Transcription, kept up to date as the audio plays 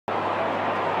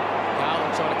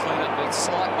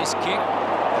slight miss kick.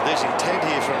 Well, there's intent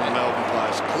here from the Melbourne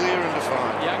players, clear and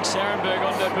defined. Young Scharenberg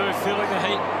on debut, feeling the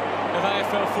heat of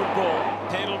AFL football.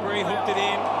 Pendlebury hooked it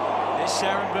in. There's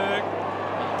Scharenberg,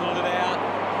 pulled it out.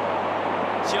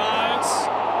 Jones,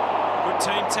 good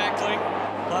team tackling.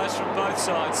 Players from both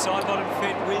sides. Sidebottom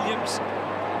fed Williams.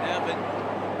 Now the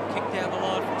kick down the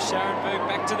line from Scharenberg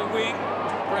back to the wing.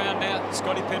 Brown now.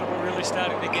 Scotty Pendlebury really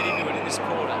starting to get into it in this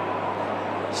quarter.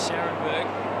 Scharenberg.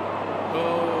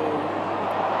 Oh,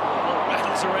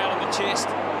 rattles around on the chest.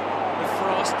 The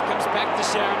Frost comes back to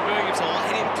Scharenberg. It's a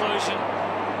late inclusion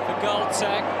for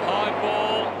Goldsack. High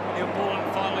ball. Neil Bullen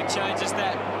finally changes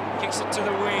that. Kicks it to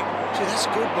the wing. Gee, that's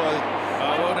good by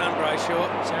well done, Brayshaw.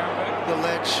 Scharenberg. the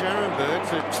lad Scharenberg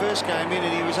for first game in,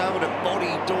 and he was able to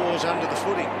body Dawes under the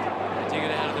footing. Dig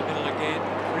it out of the middle again.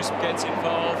 Crisp gets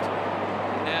involved.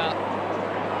 Now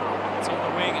it's on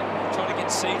the wing and trying to get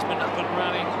Seedsman up and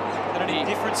running. But a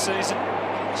different season.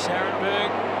 Scharenberg.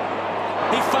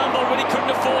 He fumbled, but he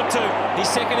couldn't afford to. His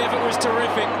second effort was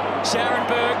terrific.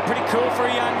 Scharenberg, pretty cool for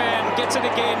a young man. Gets it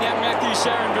again, young Matthew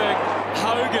Scharenberg.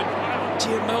 Hogan,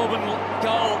 gee, a Melbourne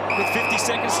goal with 50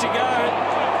 seconds to go.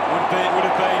 Would have been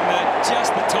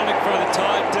just the tonic for the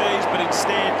tired D's, but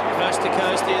instead, Coast to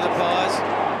coast here, the Pies.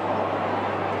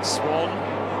 Swan,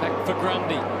 back for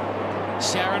Grundy.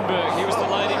 Scharenberg, he was the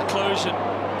late inclusion.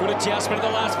 Good adjustment at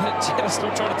the last minute.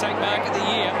 Still trying to take mark of the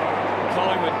year.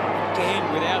 Collingwood, again,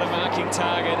 without a marking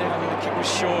target. The kick was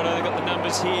shorter. They've got the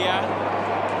numbers here.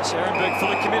 Scharenberg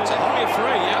fully committed. That could be a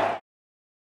free, yeah.